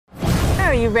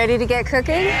Are you ready to get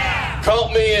cooking?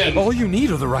 Count me in. All you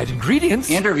need are the right ingredients.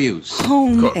 Interviews.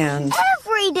 Home and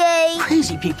Every day.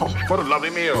 crazy people. What a lovely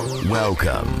meal.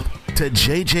 Welcome to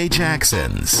J.J.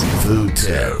 Jackson's Food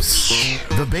Tips,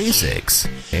 the basics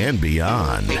and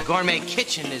beyond. A gourmet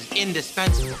kitchen is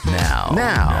indispensable.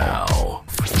 Now,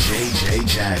 J.J.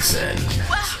 Jackson.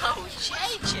 Wow,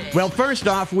 JJ. Well, first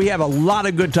off, we have a lot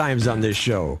of good times on this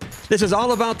show. This is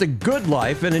all about the good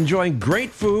life and enjoying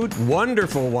great food,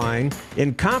 wonderful wine,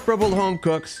 incomparable home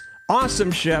cooks,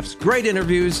 awesome chefs, great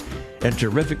interviews, and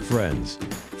terrific friends.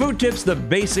 Food Tips, the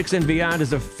Basics and Beyond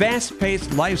is a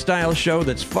fast-paced lifestyle show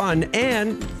that's fun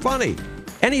and funny.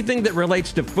 Anything that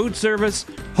relates to food service,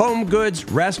 home goods,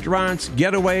 restaurants,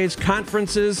 getaways,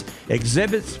 conferences,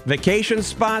 exhibits, vacation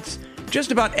spots,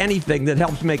 just about anything that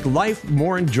helps make life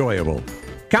more enjoyable.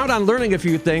 Count on learning a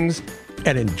few things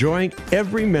and enjoying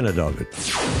every minute of it.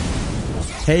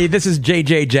 Hey, this is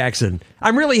J.J. Jackson.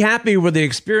 I'm really happy with the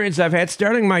experience I've had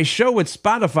starting my show with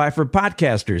Spotify for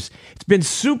podcasters. It's been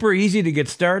super easy to get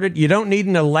started. You don't need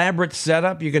an elaborate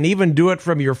setup. You can even do it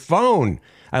from your phone.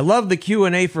 I love the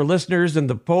Q&A for listeners and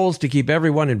the polls to keep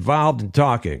everyone involved and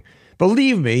talking.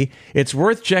 Believe me, it's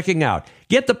worth checking out.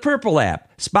 Get the Purple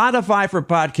app, Spotify for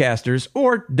podcasters,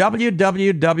 or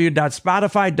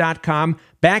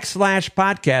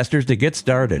www.spotify.com/podcasters to get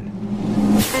started.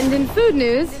 And in food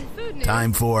news...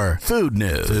 Time for Food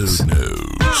News. On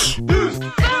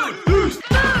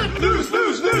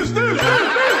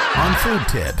Food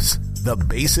Tips, the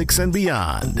Basics and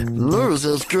Beyond. Lose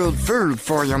is good food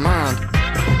for your mind.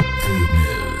 Food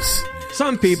News.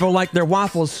 Some people like their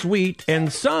waffles sweet,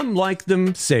 and some like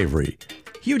them savory.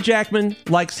 Hugh Jackman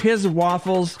likes his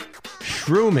waffles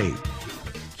shroomy.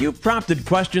 Hugh prompted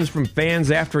questions from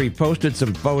fans after he posted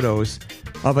some photos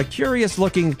of a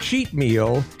curious-looking cheat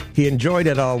meal he enjoyed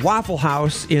at a Waffle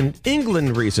House in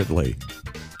England recently.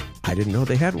 I didn't know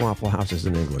they had Waffle Houses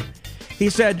in England. He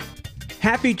said,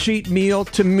 "Happy cheat meal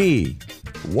to me."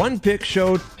 One pic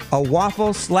showed a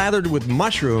waffle slathered with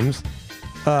mushrooms,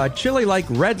 chili-like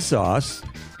red sauce,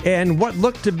 and what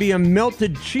looked to be a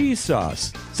melted cheese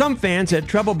sauce. Some fans had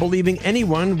trouble believing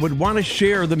anyone would want to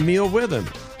share the meal with him.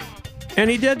 And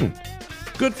he didn't.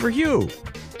 Good for Hugh.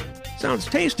 Sounds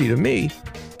tasty to me.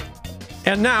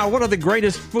 And now, one of the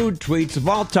greatest food tweets of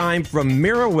all time from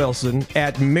Mira Wilson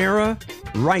at Mira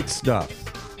Right Stuff.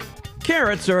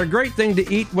 Carrots are a great thing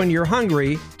to eat when you're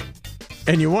hungry,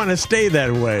 and you want to stay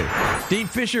that way. Dean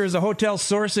Fisher is a hotel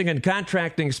sourcing and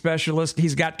contracting specialist.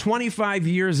 He's got 25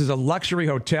 years as a luxury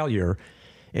hotelier,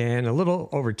 and a little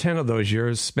over 10 of those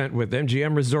years spent with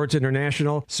MGM Resorts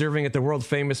International, serving at the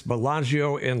world-famous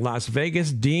Bellagio in Las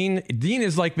Vegas. Dean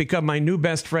has like become my new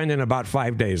best friend in about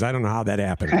 5 days. I don't know how that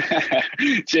happened.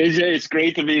 JJ, it's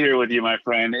great to be here with you, my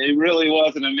friend. It really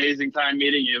was an amazing time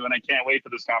meeting you, and I can't wait for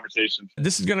this conversation.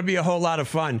 This is going to be a whole lot of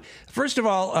fun. First of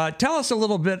all, tell us a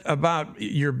little bit about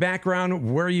your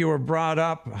background, where you were brought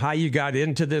up, how you got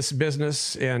into this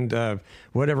business, and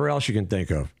whatever else you can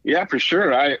think of. Yeah, for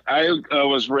sure. I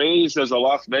was raised as a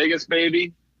Las Vegas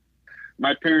baby.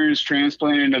 My parents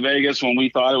transplanted to Vegas when we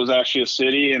thought it was actually a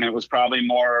city, and it was probably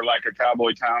more like a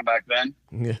cowboy town back then.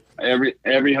 Yeah.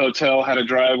 Every hotel had a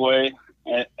driveway,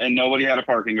 and nobody had a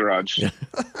parking garage.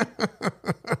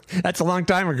 That's a long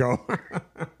time ago.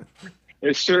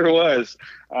 It sure was.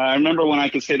 I remember when I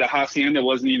could say the Hacienda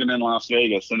wasn't even in Las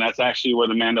Vegas, and that's actually where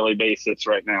the Mandalay Bay sits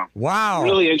right now. Wow.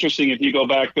 Really interesting if you go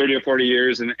back 30 or 40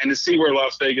 years and to see where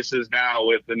Las Vegas is now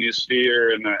with the new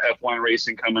Sphere and the F1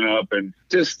 racing coming up. And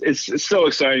just it's so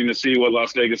exciting to see what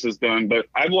Las Vegas has done. But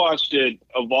I've watched it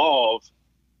evolve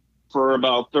for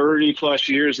about 30 plus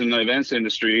years in the events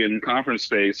industry and conference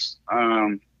space.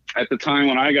 At the time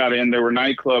when I got in, there were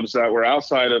nightclubs that were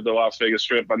outside of the Las Vegas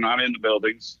Strip, but not in the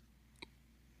buildings.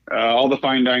 All the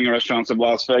fine dining restaurants of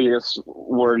Las Vegas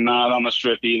were not on the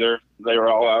Strip either. They were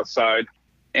all outside.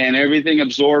 And everything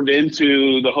absorbed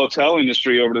into the hotel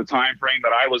industry over the time frame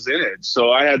that I was in it.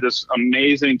 So I had this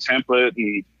amazing template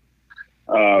and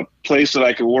place that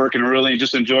I could work and really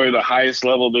just enjoy the highest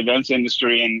level of the events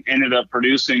industry, and ended up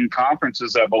producing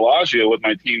conferences at Bellagio with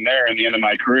my team there in the end of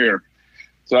my career.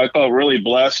 So I felt really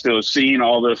blessed to have seen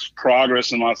all this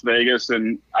progress in Las Vegas,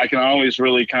 and I can always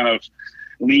really kind of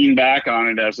lean back on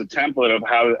it as a template of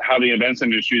how the events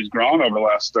industry has grown over the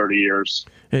last 30 years.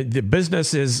 The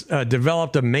business is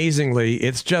developed amazingly.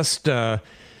 It's just, I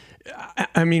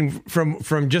mean,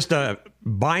 from just a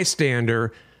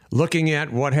bystander looking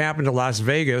at what happened to Las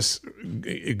Vegas,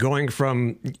 going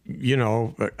from, you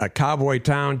know, a cowboy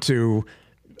town to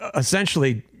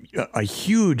essentially a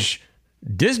huge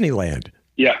Disneyland.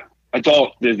 Yeah,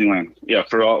 adult Disneyland. Yeah,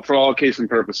 for all case and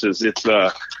purposes,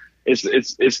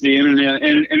 it's the internet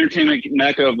and entertainment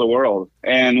mecca of the world.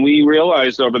 And we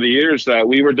realized over the years that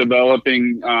we were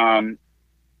developing, the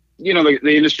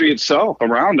industry itself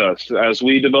around us. As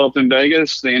we developed in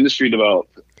Vegas, the industry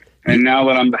developed. And now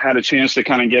that I've had a chance to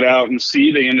kind of get out and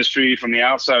see the industry from the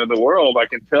outside of the world, I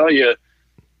can tell you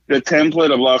the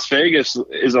template of Las Vegas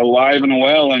is alive and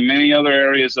well in many other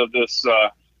areas of this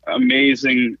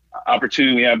amazing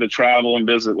opportunity we have to travel and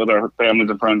visit with our families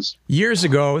and friends. Years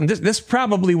ago, and this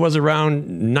probably was around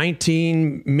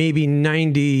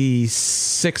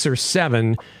 96 or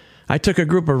 7, I took a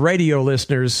group of radio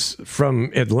listeners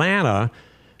from Atlanta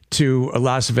to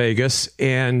Las Vegas,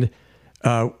 and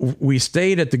we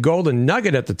stayed at the Golden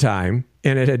Nugget at the time,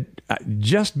 and it had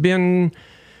just been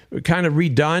kind of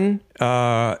redone.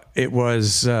 It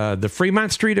was the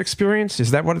Fremont Street Experience. Is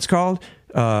that what it's called?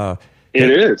 It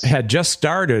is. Had just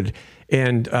started,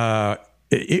 and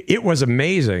it was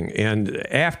amazing. And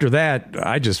after that,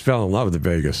 I just fell in love with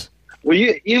Vegas. Well,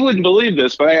 you wouldn't believe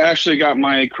this, but I actually got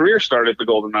my career started at the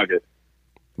Golden Nugget.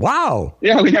 Wow.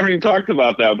 Yeah, we never even talked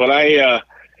about that. But I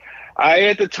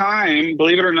at the time,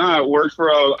 believe it or not, worked for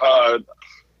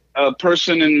a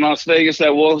person in Las Vegas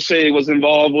that we'll say was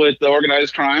involved with the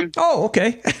organized crime. Oh,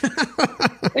 okay.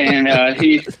 And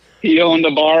he owned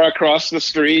a bar across the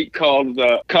street called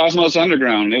Cosmos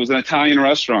Underground. It was an Italian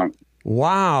restaurant.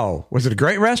 Wow. Was it a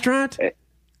great restaurant?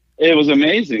 It was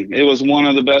amazing. It was one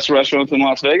of the best restaurants in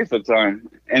Las Vegas at the time.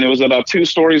 And it was about 2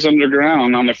 stories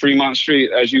underground on the Fremont Street.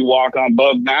 As you walk on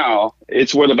above now,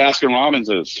 it's where the Baskin Robbins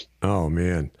is. Oh,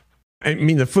 man. I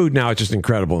mean, the food now is just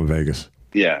incredible in Vegas.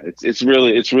 Yeah, it's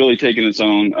really taken its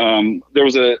own. There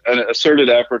was an asserted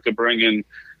effort to bring in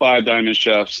 5 diamond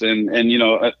chefs, and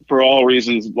for all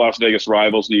reasons, Las Vegas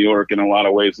rivals New York in a lot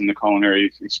of ways in the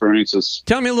culinary experiences.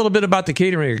 Tell me a little bit about the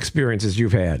catering experiences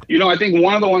you've had. I think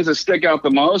one of the ones that stick out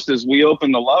the most is we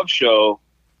opened the Love Show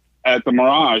at the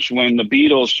Mirage when the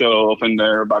Beatles show opened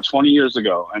there about 20 years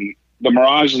ago, and the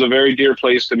Mirage is a very dear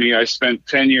place to me. I spent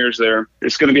 10 years there.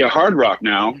 It's going to be a Hard Rock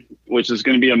now, which is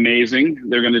going to be amazing.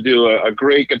 They're going to do a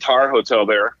great guitar hotel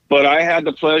there. But I had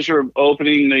the pleasure of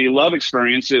opening the Love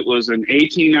Experience. It was an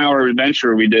 18-hour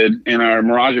adventure we did in our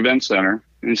Mirage Event Center.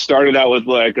 And started out with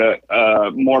like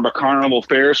a more of a carnival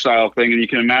fair style thing. And you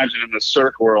can imagine in the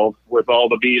Cirque world with all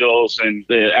the Beatles and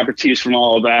the aperitifs from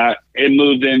all of that, it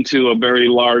moved into a very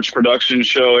large production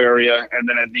show area. And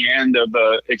then at the end of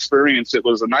the experience, it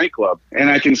was a nightclub. And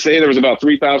I can say there was about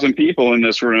 3,000 people in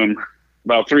this room,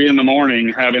 about 3 a.m,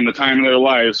 having the time of their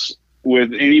lives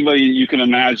with anybody you can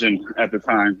imagine at the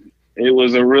time. It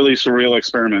was a really surreal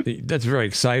experiment. That's very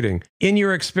exciting. In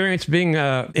your experience being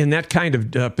in that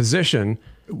kind of position,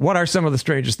 what are some of the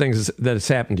strangest things that has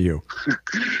happened to you?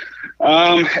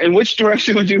 In which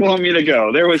direction would you want me to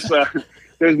go?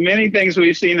 There's many things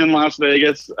we've seen in Las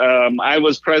Vegas. I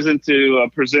was present to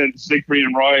present Siegfried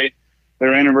and Roy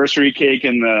their anniversary cake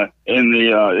in the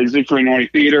Siegfried and Roy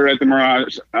Theater at the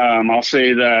Mirage. I'll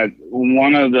say that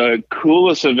one of the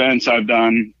coolest events I've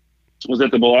done was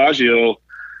at the Bellagio.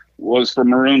 Was for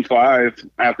Maroon 5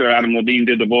 after Adam Levine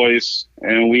did the voice,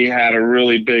 and we had a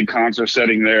really big concert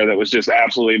setting there that was just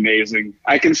absolutely amazing.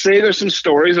 I can say there's some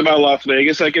stories about Las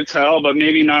Vegas I could tell, but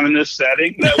maybe not in this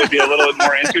setting. That would be a little bit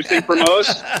more interesting for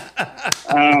most.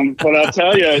 But I'll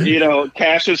tell you,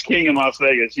 cash is king in Las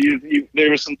Vegas. There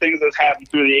were some things that happened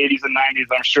through the 80s and 90s.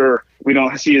 I'm sure we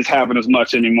don't see it happen as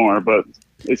much anymore, but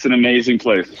it's an amazing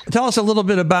place. Tell us a little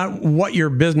bit about what your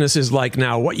business is like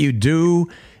now, what you do,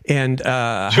 and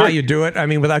Sure. how you do it. I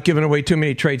mean, without giving away too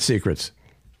many trade secrets.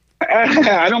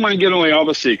 I don't mind giving away all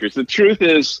the secrets. The truth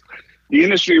is, the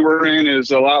industry we're in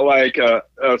is a lot like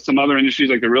some other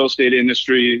industries, like the real estate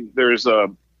industry. There's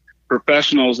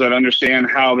professionals that understand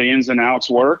how the ins and outs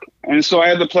work. And so I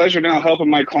have the pleasure now helping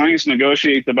my clients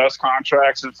negotiate the best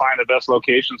contracts and find the best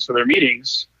locations for their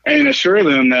meetings and assure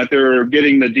them that they're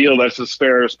getting the deal that's as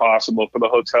fair as possible for the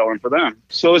hotel and for them.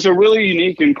 So it's a really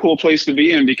unique and cool place to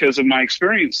be in because of my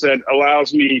experience that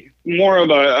allows me more of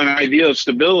an idea of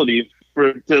stability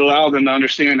to allow them to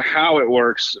understand how it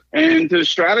works and to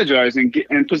strategize and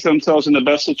put themselves in the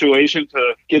best situation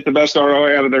to get the best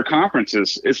ROI out of their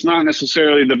conferences. It's not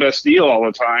necessarily the best deal all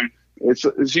the time. It's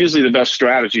usually the best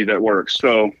strategy that works.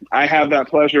 So I have that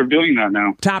pleasure of doing that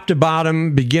now. Top to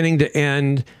bottom, beginning to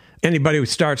end, Anybody who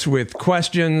starts with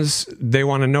questions, they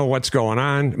want to know what's going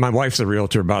on. My wife's a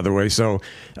realtor, by the way, so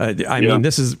I mean,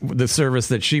 this is the service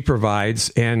that she provides,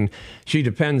 and she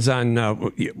depends on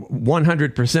 100%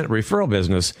 referral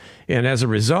business. And as a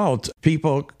result,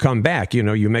 people come back. You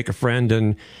know, you make a friend,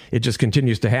 and it just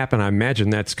continues to happen. I imagine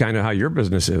that's kind of how your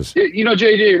business is. You know,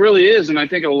 JJ, it really is, and I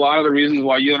think a lot of the reasons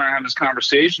why you and I are having this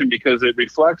conversation because it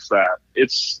reflects that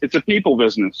it's a people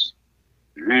business,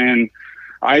 and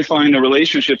I find the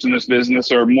relationships in this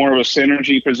business are more of a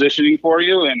synergy positioning for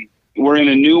you. And we're in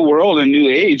a new world, a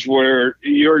new age where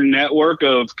your network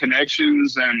of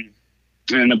connections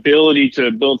and ability to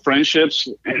build friendships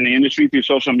in the industry through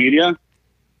social media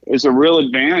is a real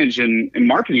advantage in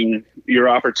marketing your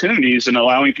opportunities and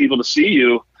allowing people to see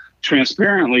you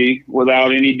transparently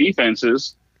without any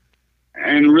defenses,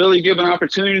 and really give an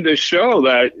opportunity to show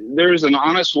that there's an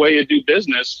honest way to do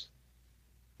business.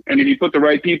 And if you put the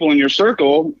right people in your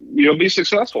circle, you'll be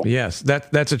successful. Yes,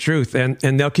 that's the truth. And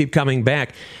they'll keep coming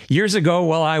back. Years ago,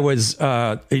 while I was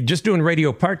just doing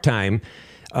radio part-time,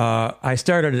 I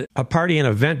started a party and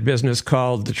event business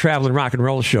called the Traveling Rock and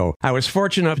Roll Show. I was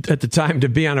fortunate at the time to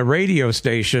be on a radio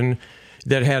station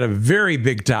that had a very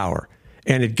big tower.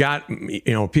 And it got, you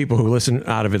know, people who listen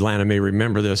out of Atlanta may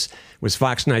remember this, was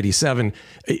Fox 97.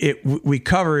 We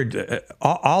covered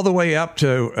all the way up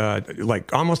to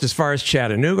like almost as far as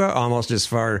Chattanooga, almost as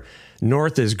far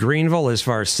north as Greenville, as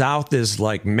far south as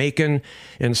like Macon.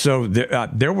 And so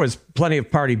there was plenty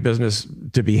of party business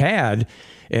to be had.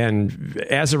 And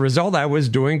as a result, I was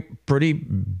doing pretty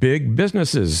big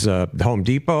businesses, Home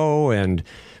Depot.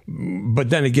 But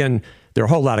then again, there are a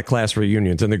whole lot of class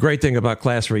reunions. And the great thing about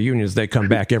class reunions, they come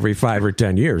back every 5 or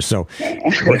 10 years. So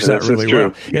it works out really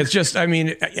well. It's just, I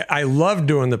mean, I love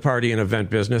doing the party and event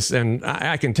business. And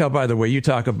I can tell by the way you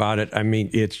talk about it, I mean,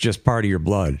 it's just part of your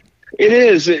blood. It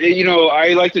is. You know, I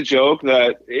like to joke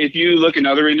that if you look in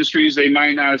other industries, they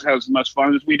might not have as much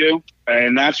fun as we do.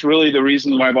 And that's really the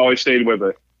reason why I've always stayed with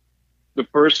it. The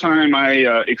first time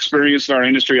I experienced our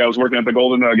industry, I was working at the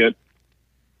Golden Nugget.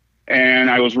 And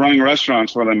I was running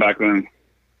restaurants for them back then.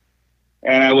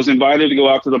 And I was invited to go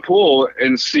out to the pool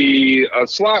and see a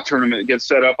slot tournament get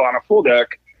set up on a pool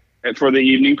deck for the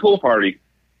evening pool party.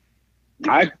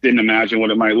 I didn't imagine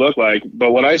what it might look like,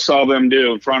 but what I saw them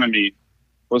do in front of me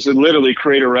was to literally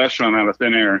create a restaurant out of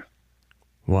thin air.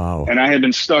 Wow. And I had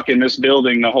been stuck in this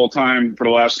building the whole time for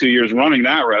the last 2 years running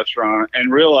that restaurant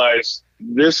and realized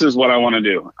this is what I want to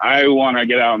do. I want to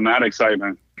get out in that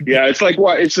excitement. Yeah, it's like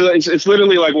what it's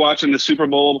literally like watching the Super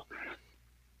Bowl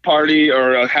party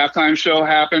or a halftime show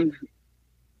happen.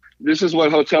 This is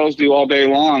what hotels do all day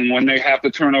long when they have to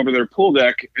turn over their pool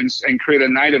deck and create a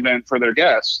night event for their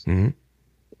guests.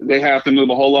 Mm-hmm. They have to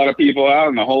move a whole lot of people out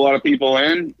and a whole lot of people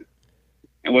in,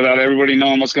 and without everybody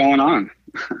knowing what's going on.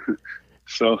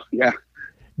 So, yeah.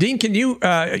 Dean, can you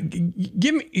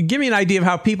give me an idea of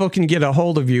how people can get a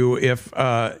hold of you if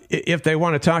they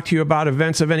want to talk to you about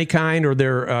events of any kind, or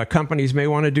their companies may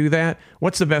want to do that?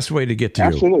 What's the best way to get to you?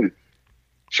 Absolutely.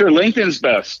 Sure, LinkedIn's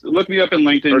best. Look me up in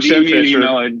LinkedIn or send me an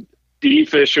email at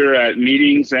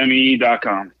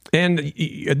dfisher@meetingsme.com. And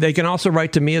they can also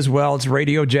write to me as well. It's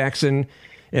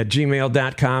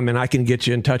radiojackson@gmail.com, and I can get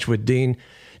you in touch with Dean.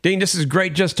 Dean, this is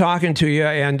great just talking to you.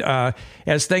 And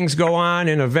as things go on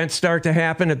and events start to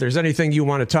happen, if there's anything you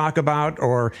want to talk about,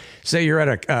 or say you're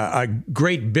at a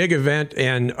great big event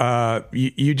and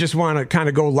you just want to kind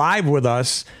of go live with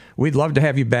us, we'd love to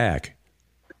have you back.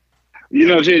 You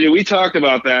know, JJ, we talked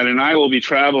about that, and I will be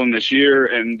traveling this year,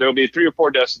 and there'll be 3 or 4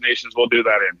 destinations we'll do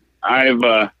that in.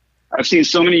 I've seen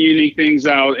so many unique things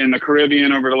out in the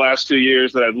Caribbean over the last 2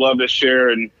 years that I'd love to share,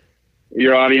 and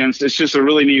your audience. It's just a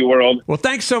really neat world. Well,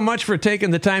 thanks so much for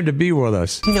taking the time to be with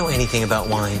us. Do you know anything about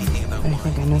wine? I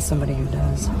think I know somebody who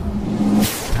does.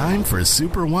 Time for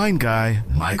Super Wine Guy,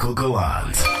 Michael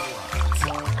Gallant.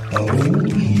 Oh,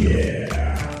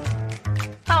 yeah.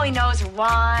 Oh, he knows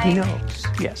wine. He knows,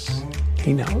 yes.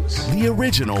 He knows. The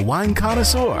original wine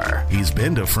connoisseur. He's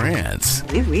been to France.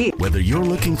 Oui, oui. Whether you're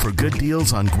looking for good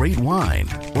deals on great wine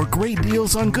or great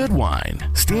deals on good wine,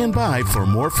 stand by for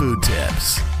more food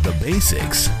tips, the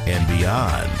basics, and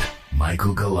beyond.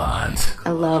 Michael Gallant.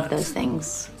 I love those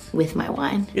things with my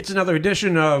wine. It's another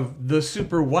edition of the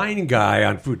Super Wine Guy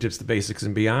on Food Tips, the Basics,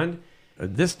 and Beyond.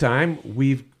 This time,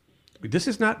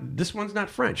 this one's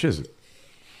not French, is it?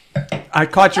 I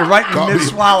caught you right in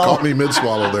mid-swallow. Caught me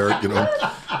mid-swallow there, you know.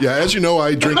 Yeah, as you know,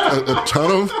 I drink a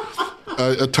ton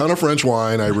of French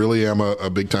wine. I really am a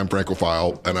big-time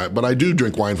Francophile, but I do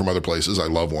drink wine from other places. I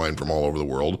love wine from all over the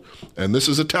world. And this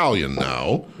is Italian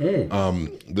now.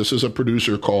 This is a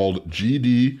producer called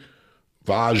GD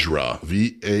Vajra,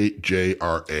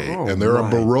 Vajra, Oh, and they're a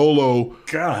my Barolo.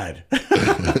 God.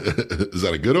 Is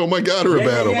that a good oh my God or a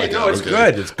bad oh my God? No, it's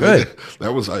good. It's good.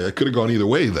 That was I could have gone either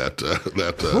way. That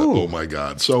oh my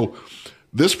God. So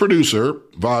this producer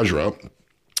Vajra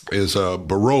is a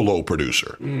Barolo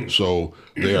producer. So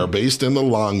they are based in the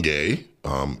Langhe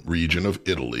region of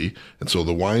Italy, and so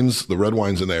the red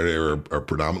wines in that area are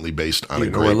predominantly based on a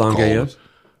grape where Langhe called. is?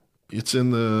 It's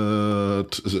in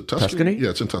is it Tuscany? Yeah,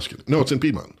 it's in Tuscany. No, it's in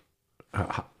Piedmont.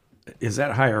 Is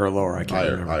that higher or lower? I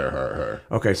can't remember. Higher.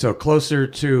 Okay, so closer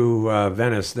to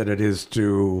Venice than it is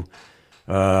to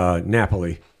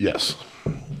Napoli. Yes,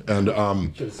 and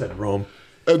Should have said Rome.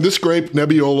 And this grape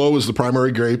Nebbiolo is the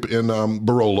primary grape in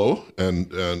Barolo, and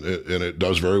it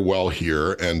does very well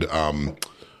here. And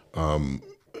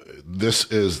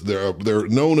this is they're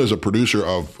known as a producer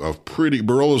of pretty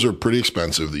Barolos are pretty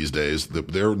expensive these days.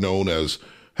 They're known as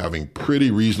having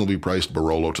pretty reasonably priced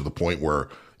Barolo to the point where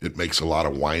it makes a lot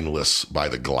of wine lists by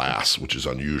the glass, which is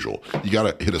unusual. You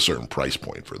got to hit a certain price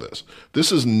point for this.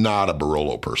 This is not a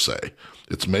Barolo per se.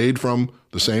 It's made from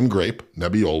the same grape,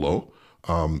 Nebbiolo.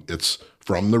 It's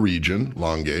from the region,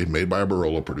 Langhe, made by a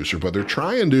Barolo producer, but they're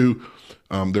trying to,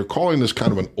 they're calling this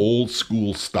kind of an old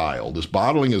school style. This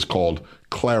bottling is called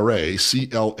Clare,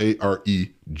 Clarejc,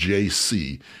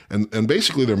 and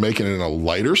basically they're making it in a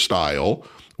lighter style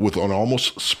with an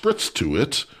almost spritz to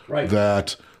it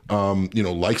that,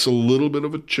 likes a little bit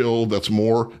of a chill that's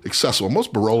more accessible.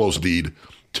 Most Barolos need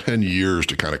 10 years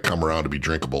to kind of come around to be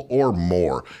drinkable or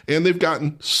more, and they've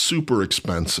gotten super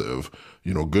expensive.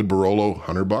 Good Barolo,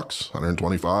 $100,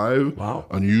 $125. Wow.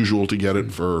 Unusual to get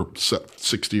it for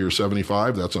 60 or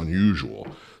 75. That's unusual.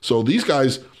 So these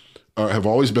guys have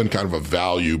always been kind of a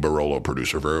value Barolo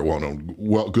producer, very well known,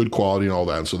 good quality and all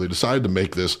that. And so they decided to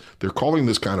make this. They're calling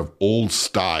this kind of old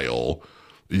style,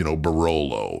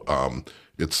 Barolo.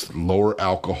 It's lower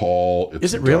alcohol.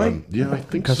 Is it really? Yeah, I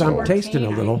think so. Because I'm tasting a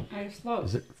little.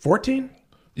 Is it 14?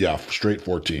 Yeah, straight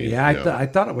 14. Yeah, I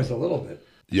thought it was a little bit.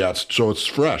 Yeah, it's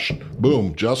fresh.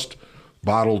 Boom, just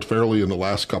bottled fairly in the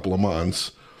last couple of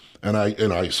months. And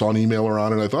I saw an emailer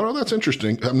on it, and I thought, oh, that's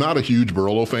interesting. I'm not a huge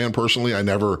Barolo fan personally.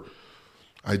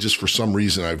 For some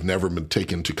reason, I've never been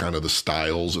taken to kind of the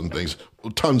styles and things.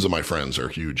 Tons of my friends are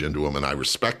huge into them, and I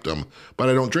respect them, but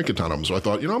I don't drink a ton of them. So I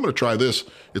thought, I'm going to try this.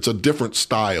 It's a different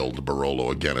styled Barolo.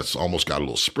 Again, it's almost got a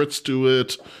little spritz to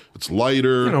it. It's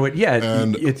lighter.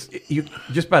 And it's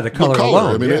just by the color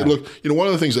alone. I mean, one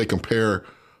of the things they compare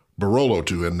Barolo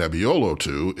to and Nebbiolo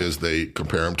to is they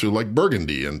compare them to like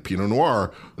Burgundy and Pinot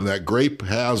Noir, and that grape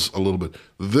has a little bit.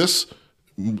 This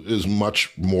is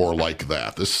much more like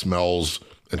that. This smells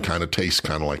and kind of tastes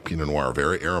kind of like Pinot Noir,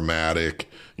 very aromatic.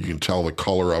 You can tell the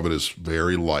color of it is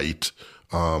very light.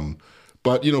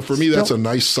 But for me, that's a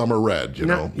nice summer red.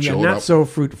 Not so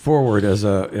fruit forward as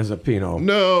a Pinot.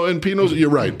 No, and Pinot's you're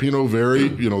right. Pinot very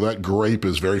that grape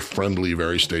is very friendly,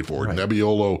 very straightforward. Right.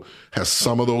 Nebbiolo has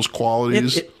some of those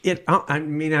qualities. I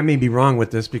may be wrong with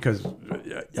this because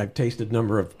I've tasted a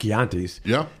number of Chiantis.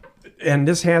 Yeah, and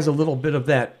this has a little bit of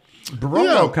that.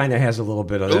 Barolo kind of has a little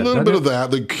bit of that. A little bit of that.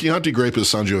 The Chianti grape is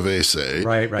Sangiovese.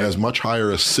 Right. It has much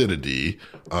higher acidity.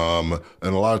 And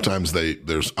a lot of times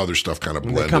there's other stuff kind of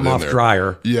blended in there. They come off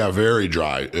drier. Yeah, very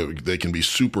dry. They can be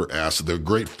super acid. They're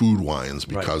great food wines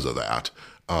because of that.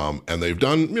 And they've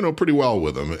done, pretty well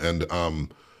with them. And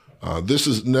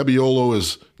Nebbiolo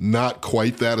is not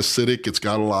quite that acidic. It's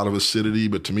got a lot of acidity,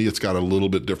 but to me it's got a little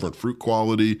bit different fruit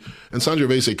quality. And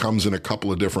Sangiovese comes in a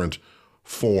couple of different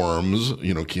forms.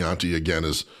 Chianti again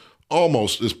is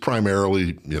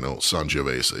primarily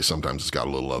Sangiovese. Sometimes it's got a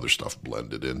little other stuff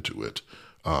blended into it.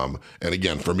 And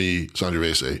again, for me,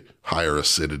 Sangiovese, higher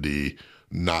acidity,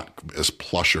 not as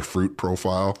plush a fruit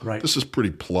profile. Right. This is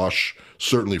pretty plush,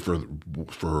 certainly for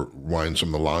wines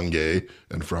from the Langhe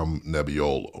and from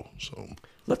Nebbiolo. So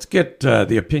let's get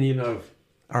the opinion of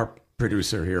our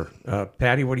producer here,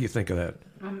 Patty. What do you think of that?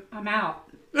 I'm out.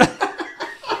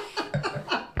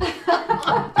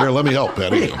 Here, let me help,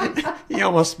 Patty. He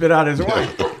almost spit out his wine.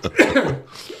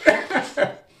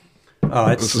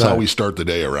 This is how we start the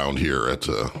day around here at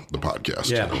the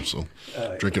podcast. Yeah.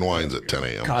 Drinking wines at 10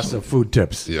 a.m. Casa food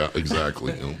tips. Yeah,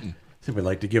 exactly. So we'd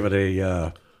like to give it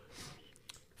a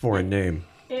foreign name.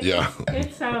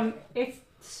 It's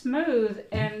smooth,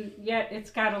 and yet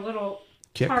it's got a little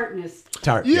tartness.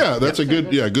 That's a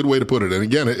good way to put it. And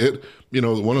again, it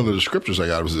one of the descriptors I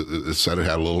got was it said it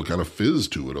had a little kind of fizz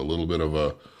to it, a little bit of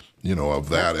a of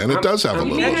that, and it does have a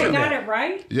little. You got it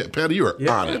right. Yeah, Patty, you are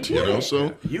on it.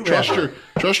 So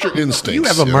trust your instincts. You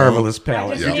have a marvelous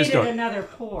palate. I just needed another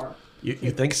pour.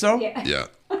 You think so? Yeah.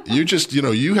 You just,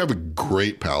 you have a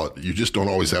great palate. You just don't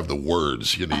always have the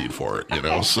words you need for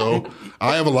it, So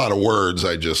I have a lot of words.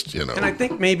 I just, And I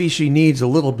think maybe she needs a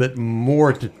little bit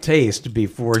more to taste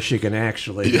before she can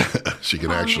actually. Yeah, she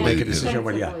can actually make a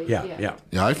decision. Yeah.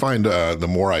 Yeah, I find the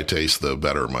more I taste, the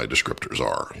better my descriptors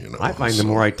are. I find the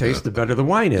more I taste, the better the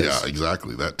wine is. Yeah,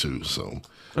 exactly. That too. So,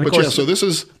 and but so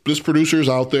this producer's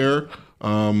out there.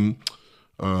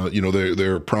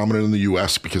 They're prominent in the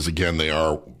U.S. because, again, they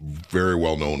are very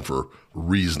well known for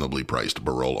reasonably priced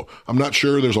Barolo. I'm not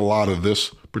sure there's a lot of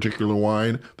this particular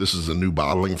wine. This is a new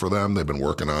bottling for them. They've been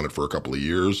working on it for a couple of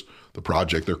years. The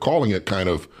project, they're calling it kind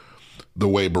of the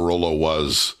way Barolo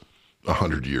was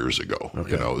 100 years ago.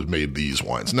 Okay. It made these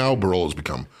wines. Now Barolo's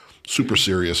become super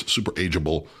serious, super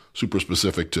ageable, super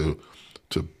specific to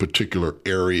particular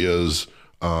areas.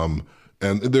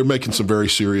 And they're making some very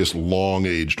serious,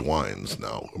 long-aged wines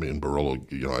now. I mean, Barolo,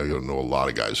 I know a lot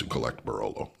of guys who collect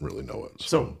Barolo, really know it.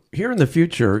 So here in the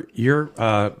future, you're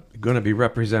going to be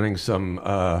representing some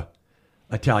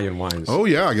Italian wines. Oh,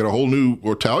 yeah. I got a whole new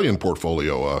Italian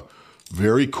portfolio.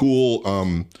 Very cool,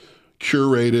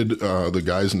 curated. The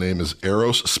guy's name is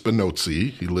Eros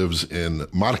Spinozzi. He lives in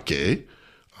Marche,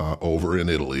 over in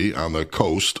Italy, on the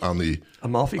coast, on the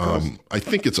Amalfi Coast. I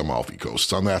think it's Amalfi Coast.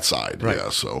 It's on that side, right. Yeah.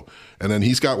 So, and then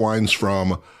he's got wines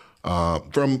from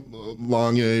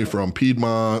Langhe, from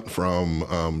Piedmont,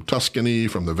 from Tuscany,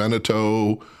 from the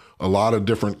Veneto. A lot of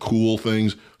different cool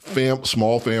things.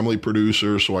 Small family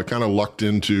producers. So I kind of lucked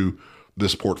into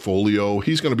this portfolio.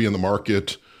 He's going to be in the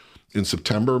market in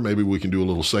September. Maybe we can do a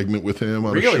little segment with him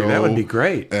on a show. Really, that would be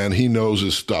great. And he knows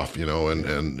his stuff,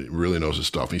 and really knows his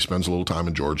stuff. He spends a little time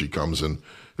in Georgia. He comes in.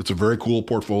 It's a very cool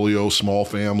portfolio, small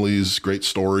families, great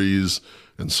stories.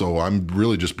 And so I'm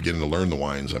really just beginning to learn the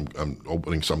wines. I'm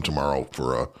opening some tomorrow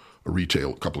for a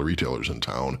couple of retailers in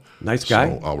town. Nice guy.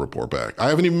 So I'll report back. I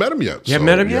haven't even met him yet. You haven't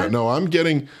met him yet? No, I'm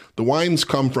getting the wines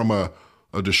come from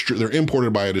they're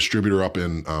imported by a distributor up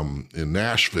in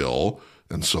Nashville.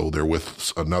 And so they're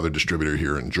with another distributor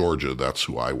here in Georgia. That's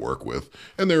who I work with.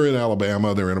 And they're in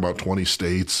Alabama. They're in about 20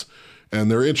 states. And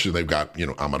they're interested. They've got,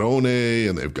 Amarone,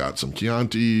 and they've got some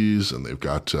Chiantis, and they've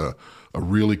got a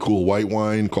really cool white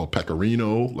wine called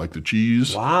Pecorino, like the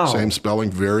cheese. Wow. Same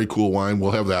spelling, very cool wine.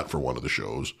 We'll have that for one of the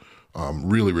shows.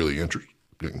 Really, really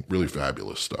interesting, really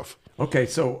fabulous stuff. Okay,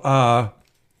 so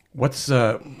what's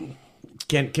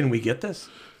can we get this?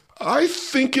 I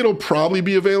think it'll probably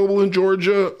be available in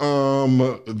Georgia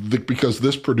because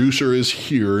this producer is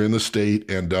here in the state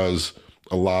and does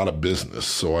a lot of business.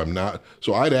 So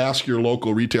I'd ask your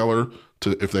local retailer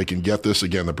if they can get this.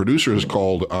 Again, the producer is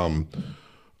called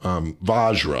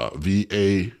Vajra,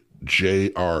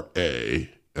 Vajra,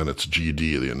 and it's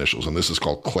GD, the initials, and this is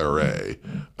called Clare.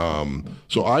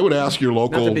 So I would ask your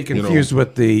local. Not to be confused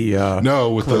with the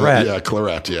Claret.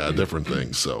 Claret, different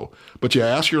things. So, but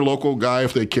ask your local guy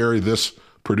if they carry this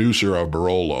producer of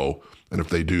Barolo, and if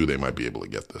they do, they might be able to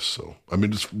get this. So, I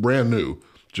mean, it's brand new.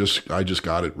 I just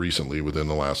got it recently within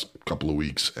the last couple of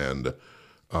weeks, and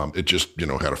it just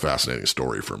had a fascinating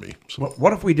story for me. So.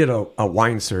 What if we did a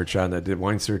wine search on that? Did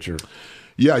Wine Searcher?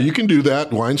 Yeah, you can do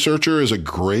that. Wine Searcher is a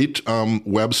great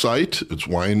website. It's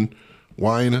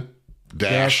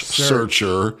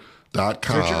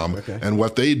wine-searcher.com. Okay. And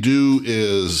what they do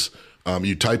is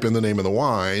you type in the name of the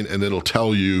wine, and it'll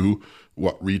tell you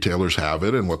what retailers have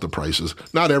it and what the price is.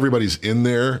 Not everybody's in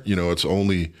there. It's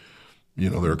only,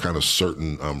 there are kind of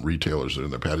certain retailers that are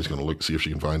in there. Patty's going to see if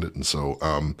she can find it. And so,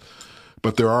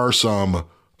 but there are some.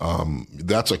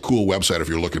 That's a cool website if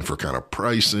you're looking for kind of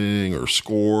pricing or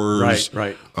scores,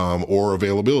 right, or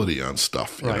availability on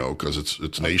stuff, because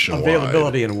it's nationwide.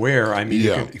 Availability and where,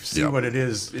 you can see what it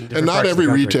is in different and not parts every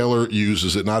of the country. retailer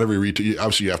uses it. Not every retailer,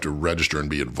 obviously you have to register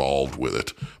and be involved with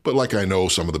it. But like I know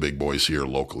some of the big boys here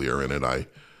locally are in it.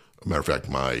 Matter of fact,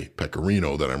 my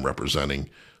Pecorino that I'm representing,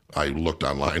 I looked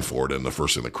online for it, and the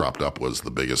first thing that cropped up was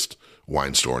the biggest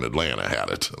wine store in Atlanta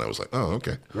had it. And I was like, oh,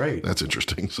 okay. Great. That's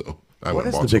interesting. So what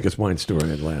is the biggest wine store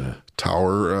in Atlanta?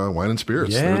 Tower Wine and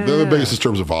Spirits. Yeah. They're the biggest in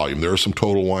terms of volume. There is some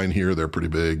Total Wine here. They're pretty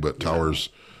big, but Tower's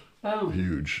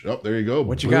huge. Oh, there you go.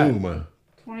 What you got? $24.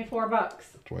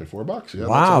 $24. Yeah.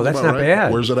 Wow, that's not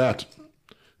bad. Where's it at?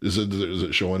 Does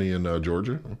it show any in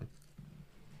Georgia?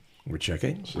 We're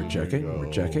checking. So you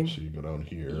go, So you go down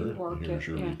here. Here's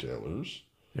your retailers.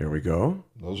 There we go.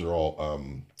 Those are all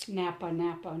Napa.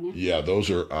 Yeah, those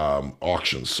are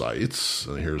auction sites.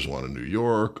 And here's one in New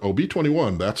York. Oh,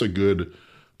 B21.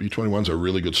 B21's a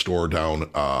really good store down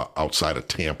outside of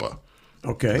Tampa.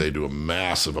 Okay. They do a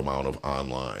massive amount of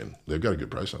online. They've got a good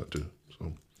price on it too.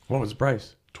 So what was the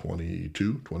price?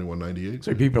 $21.98.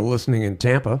 So people listening in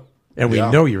Tampa, and we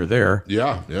know you're there.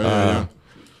 Yeah.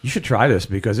 You should try this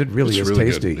because it really is really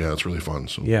tasty. Good. Yeah, it's really fun.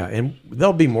 So. Yeah, and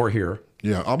there'll be more here.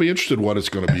 Yeah, I'll be interested what it's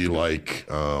going to be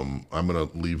like. I'm going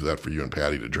to leave that for you and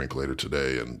Patty to drink later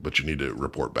today, but you need to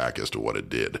report back as to what it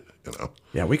did.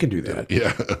 Yeah, we can do that.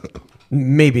 Yeah.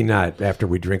 Maybe not after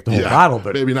we drink the whole bottle,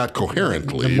 but maybe not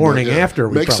coherently. The morning after,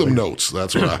 we make some notes.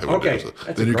 That's what I would okay. do.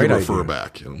 That's then you can refer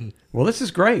back. Well, this is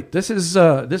great. This is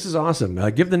awesome.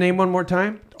 Give the name one more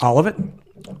time. All of it.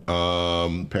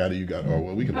 Patty, you got. Oh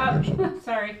well, we can.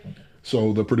 Sorry.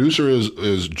 So the producer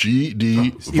is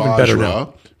G.D.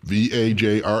 Vajra,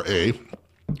 Vajra.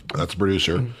 That's the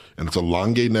producer, and it's a Clare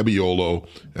Nebbiolo,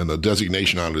 and the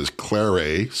designation on it is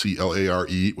Clare, Clare,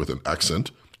 with an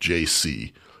accent,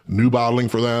 JC. New bottling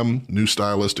for them, new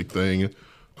stylistic thing.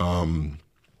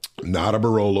 Not a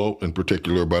Barolo in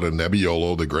particular, but a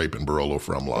Nebbiolo, the grape and Barolo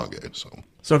from Langhe.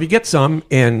 So if you get some,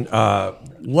 and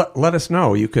let us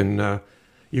know. You can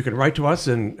write to us,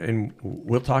 and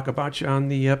we'll talk about you on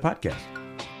the podcast.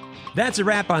 That's a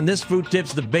wrap on this Food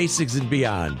Tips, the Basics and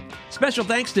Beyond. Special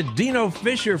thanks to Deano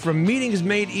Fisher from Meetings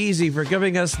Made Easy for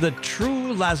giving us the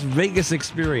true Las Vegas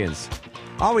experience.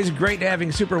 Always great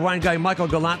having super wine guy Michael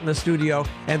Gallant in the studio.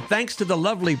 And thanks to the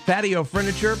lovely Patio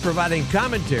Furniture providing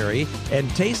commentary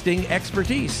and tasting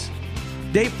expertise.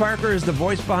 Dave Parker is the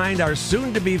voice behind our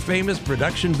soon-to-be famous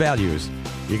production values.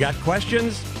 You got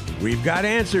questions? We've got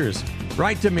answers.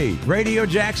 Write to me,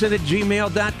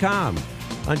 radiojackson@gmail.com.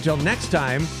 Until next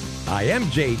time, I am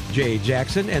J.J.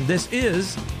 Jackson, and this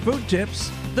is Food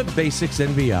Tips, the Basics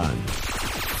and Beyond.